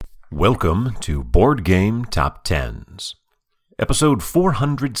Welcome to Board Game Top Tens, episode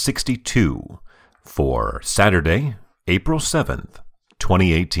 462 for Saturday, April 7th,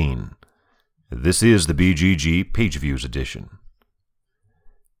 2018. This is the BGG Page Views edition.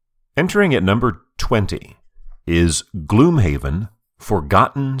 Entering at number 20 is Gloomhaven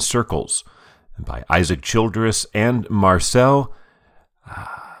Forgotten Circles by Isaac Childress and Marcel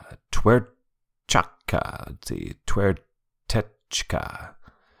Twertechka.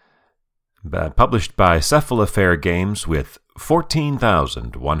 Published by Cephalofair Games with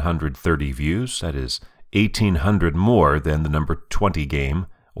 14,130 views. That is 1,800 more than the number 20 game,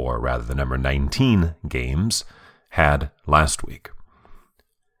 or rather the number 19 games, had last week.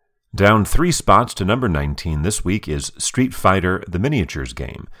 Down 3 spots to number 19 this week is Street Fighter The Miniatures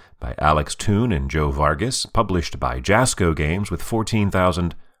Game by Alex Toon and Joe Vargas, published by Jasco Games with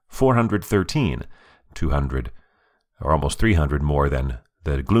 14,413, 200 or almost 300 more than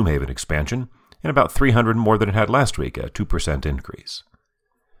the Gloomhaven expansion, and about 300 more than it had last week, a 2% increase.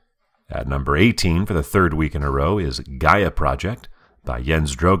 At number 18 for the third week in a row is Gaia Project by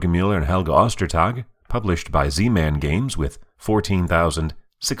Jens Drogemüller and Helge Ostertag, published by Z-Man Games with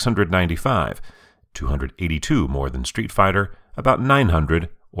 14,695, 282 more than Street Fighter, about 900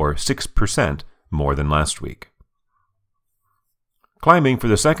 or 6% more than last week. Climbing for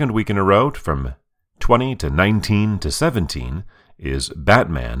the second week in a row from 20 to 19 to 17 is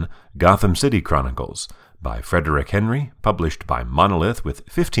Batman Gotham City Chronicles by Frederick Henry, published by Monolith with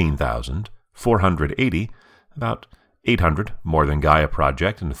 15,480, about 800 more than Gaia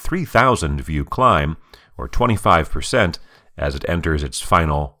Project, and a 3,000 view climb, or 25%, as it enters its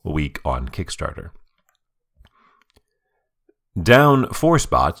final week on Kickstarter. Down 4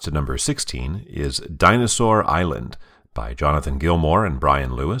 spots to number 16 is Dinosaur Island by Jonathan Gilmour and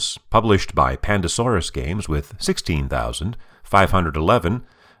Brian Lewis, published by Pandasaurus Games with 16,511,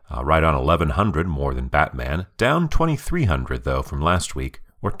 right on 1,100 more than Batman, down 2,300 though from last week,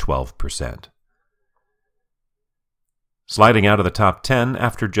 or 12%. Sliding out of the top 10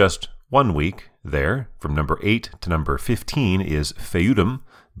 after just 1 week there, from number 8 to number 15 is Feudum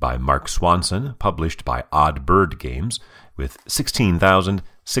by Mark Swanson, published by Odd Bird Games, with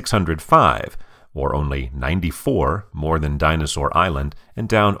 16,605, or only 94 more than Dinosaur Island, and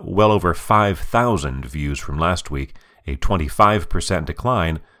down well over 5,000 views from last week, a 25%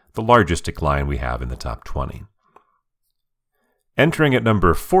 decline, the largest decline we have in the top 20. Entering at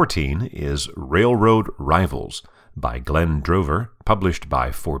number 14 is Railroad Rivals by Glenn Drover, published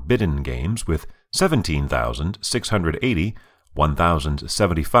by Forbidden Games, with 17,680,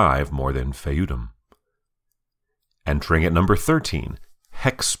 1,075 more than Feudum. Entering at number 13,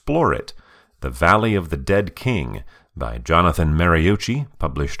 Hexplorit, The Valley of the Dead King by Jonathan Mariucci,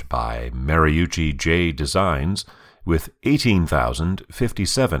 published by Mariucci J Designs, with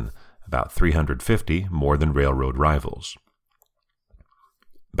 18,057, about 350 more than Railroad Rivals.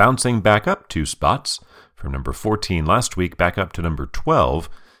 Bouncing back up 2 spots, from number 14 last week back up to number 12,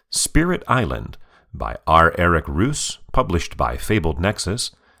 Spirit Island by R. Eric Roos, published by Fabled Nexus,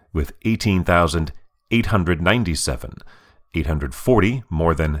 with 18,897, 840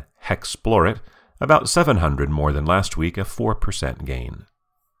 more than Hexplorit, about 700 more than last week, a 4% gain.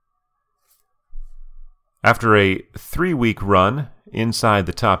 After a 3-week run inside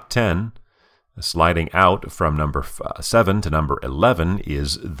the top 10, sliding out from number 7 to number 11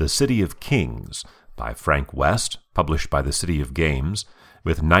 is The City of Kings by Frank West, published by the City of Games,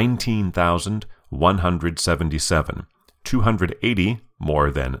 with 19,177, 280 more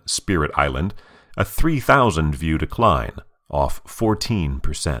than Spirit Island, a 3,000 view decline, off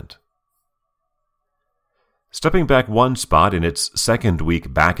 14%. Stepping back 1 spot in its second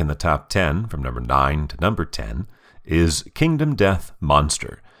week back in the top 10, from number 9 to number 10, is Kingdom Death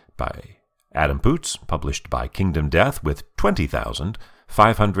Monster by Adam Poots, published by Kingdom Death, with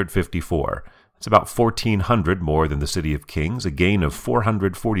 20,554. It's about 1,400 more than the City of Kings, a gain of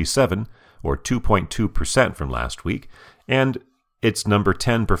 447, or 2.2% from last week, and its number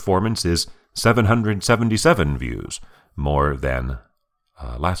 10 performance is 777 views, more than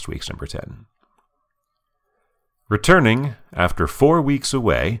last week's number 10. Returning after 4 weeks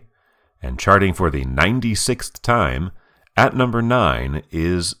away, and charting for the 96th time, at number 9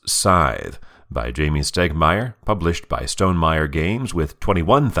 is Scythe by Jamie Stegmaier, published by Stonemaier Games, with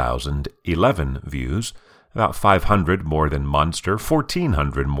 21,011 views, about 500 more than Monster,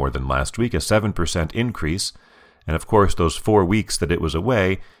 1,400 more than last week, a 7% increase, and of course those 4 weeks that it was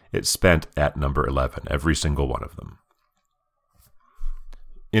away, it spent at number 11, every single one of them.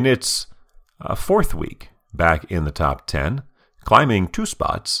 In its 4th week back in the top 10, climbing 2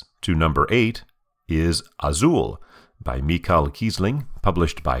 spots to number 8 is Azul by Mikhail Kiesling,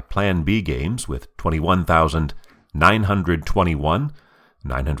 published by Plan B Games with 21,921,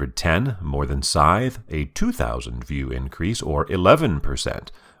 910 more than Scythe, a 2,000 view increase or 11%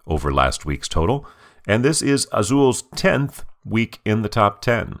 over last week's total. And this is Azul's 10th week in the top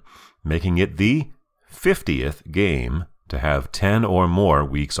 10, making it the 50th game to have 10 or more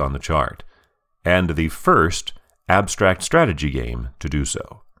weeks on the chart, and the first abstract strategy game to do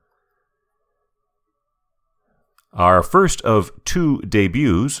so. Our first of two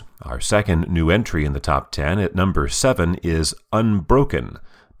debuts, our second new entry in the top 10 at number 7 is Unbroken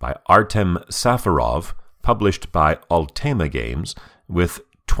by Artem Safarov, published by Ultima Games with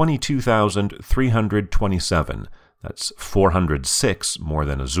 22,327. That's 406 more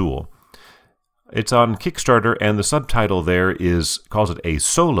than Azul. It's on Kickstarter, and the subtitle there calls it a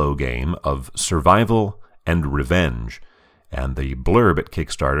solo game of survival and revenge. And the blurb at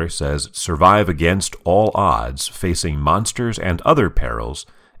Kickstarter says, survive against all odds, facing monsters and other perils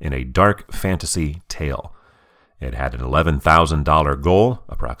in a dark fantasy tale. It had an $11,000 goal,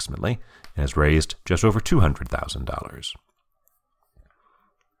 approximately, and has raised just over $200,000.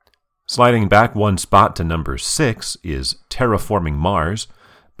 Sliding back one spot to number 6 is Terraforming Mars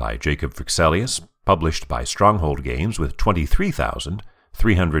by Jacob Fryxelius, published by Stronghold Games with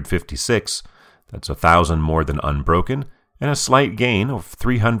 23,356. That's 1,000 more than Unbroken, and a slight gain of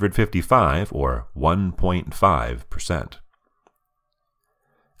 355, or 1.5%.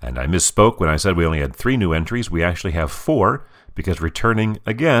 And I misspoke when I said we only had 3 new entries. We actually have 4, because returning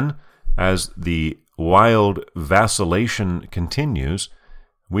again as the wild vacillation continues,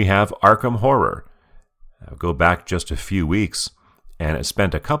 we have Arkham Horror. I'll go back just a few weeks, and it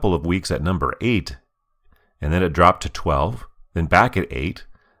spent a couple of weeks at number 8, and then it dropped to 12, then back at 8,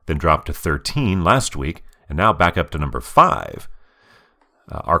 then dropped to 13 last week, and now back up to number 5.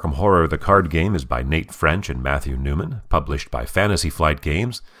 Arkham Horror, the card game, is by Nate French and Matthew Newman, published by Fantasy Flight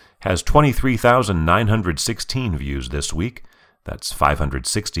Games, has 23,916 views this week. That's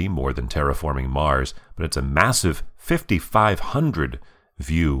 560 more than Terraforming Mars, but it's a massive 5,500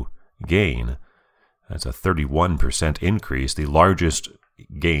 view gain. That's a 31% increase, the largest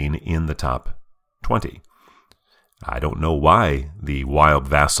gain in the top 20. I don't know why the wild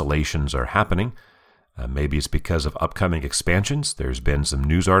vacillations are happening. Maybe it's because of upcoming expansions. There's been some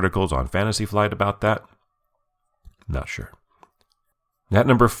news articles on Fantasy Flight about that. Not sure. At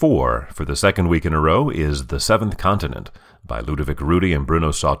number 4, for the second week in a row, is The Seventh Continent by Ludovic Roudy and Bruno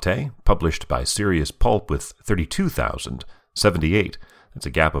Sauté, published by Sirius Pulp with 32,078. That's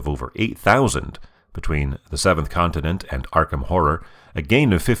a gap of over 8,000 between The Seventh Continent and Arkham Horror, a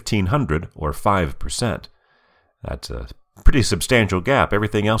gain of 1,500 or 5%. That's a pretty substantial gap.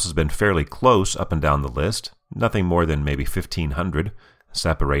 Everything else has been fairly close up and down the list. Nothing more than maybe 1,500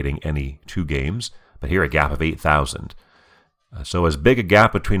 separating any two games, but here a gap of 8,000. So as big a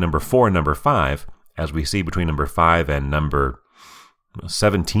gap between number 4 and number 5 as we see between number 5 and number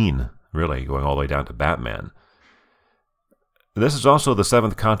 17, really, going all the way down to Batman. This is also The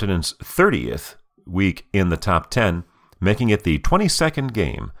Seventh Continent's 30th week in the top 10, making it the 22nd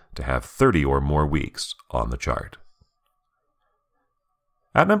game to have 30 or more weeks on the chart.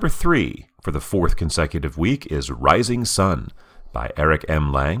 At number 3, for the 4th consecutive week, is Rising Sun by Eric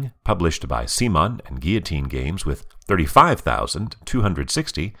M. Lang, published by Simon and Guillotine Games with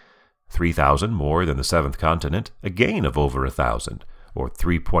 35,260, 3,000 more than The Seventh Continent, a gain of over 1,000, or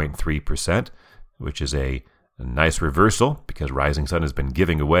 3.3%, which is a nice reversal because Rising Sun has been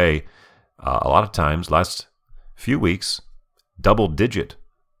giving away a lot of times, last few weeks, double-digit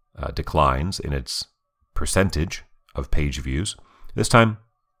declines in its percentage of page views. This time,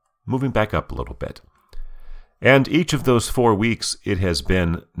 moving back up a little bit. And each of those 4 weeks, it has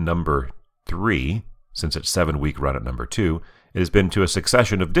been number 3, since its 7-week run at number 2. It has been to a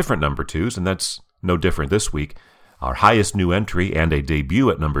succession of different number 2s, and that's no different this week. Our highest new entry and a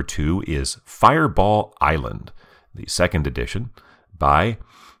debut at number 2 is Fireball Island, the 2nd edition, by,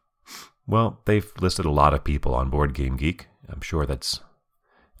 well, they've listed a lot of people on Board Game Geek. I'm sure it's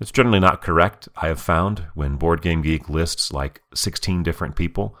generally not correct, I have found, when Board Game Geek lists like 16 different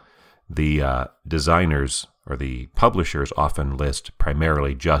people. The designers or the publishers often list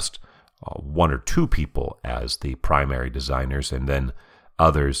primarily just 1 or 2 people as the primary designers, and then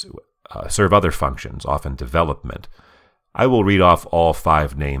others serve other functions, often development. I will read off all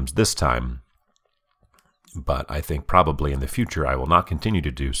 5 names this time, but I think probably in the future I will not continue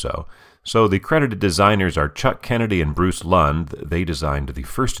to do so. So the credited designers are Chuck Kennedy and Bruce Lund. They designed the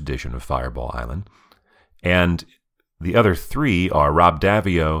 1st edition of Fireball Island. And the other 3 are Rob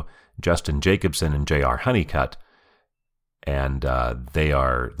Davio, Justin Jacobson, and J.R. Honeycutt. And they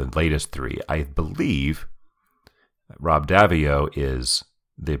are the latest 3. I believe Rob Daviau is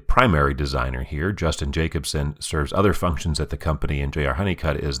the primary designer here. Justin Jacobson serves other functions at the company, and J.R.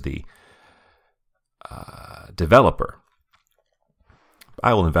 Honeycutt is the developer.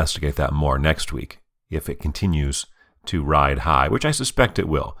 I will investigate that more next week if it continues to ride high, which I suspect it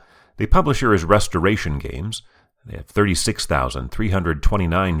will. The publisher is Restoration Games. They have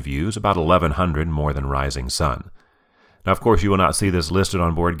 36,329 views, about 1,100 more than Rising Sun. Now, of course, you will not see this listed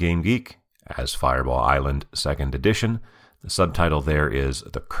on Board Game Geek as Fireball Island 2nd Edition. The subtitle there is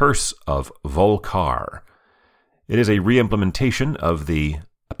The Curse of Volcar. It is a re-implementation of the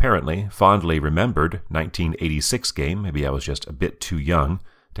apparently fondly remembered 1986 game. Maybe I was just a bit too young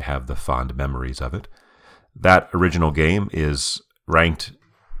to have the fond memories of it. That original game is ranked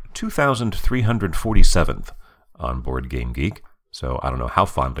 2,347th on Board Game Geek, so I don't know how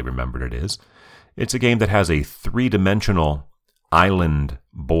fondly remembered it is. It's a game that has a three-dimensional island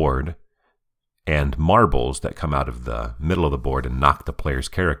board and marbles that come out of the middle of the board and knock the player's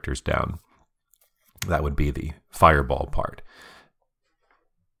characters down. That would be the Fireball part.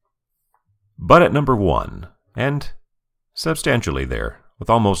 But at number 1, and substantially there, with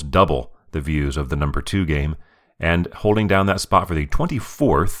almost double the views of the number 2 game, and holding down that spot for the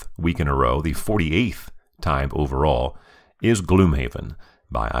 24th week in a row, the 48th time overall, is Gloomhaven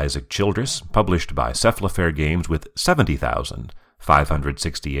by Isaac Childress, published by Cephalofair Games with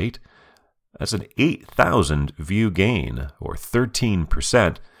 70,568. That's an 8,000 view gain, or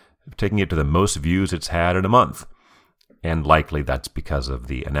 13%, taking it to the most views it's had in a month. And likely that's because of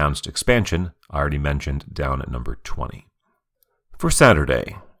the announced expansion I already mentioned down at number 20. For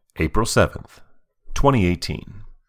Saturday, April 7th, 2018.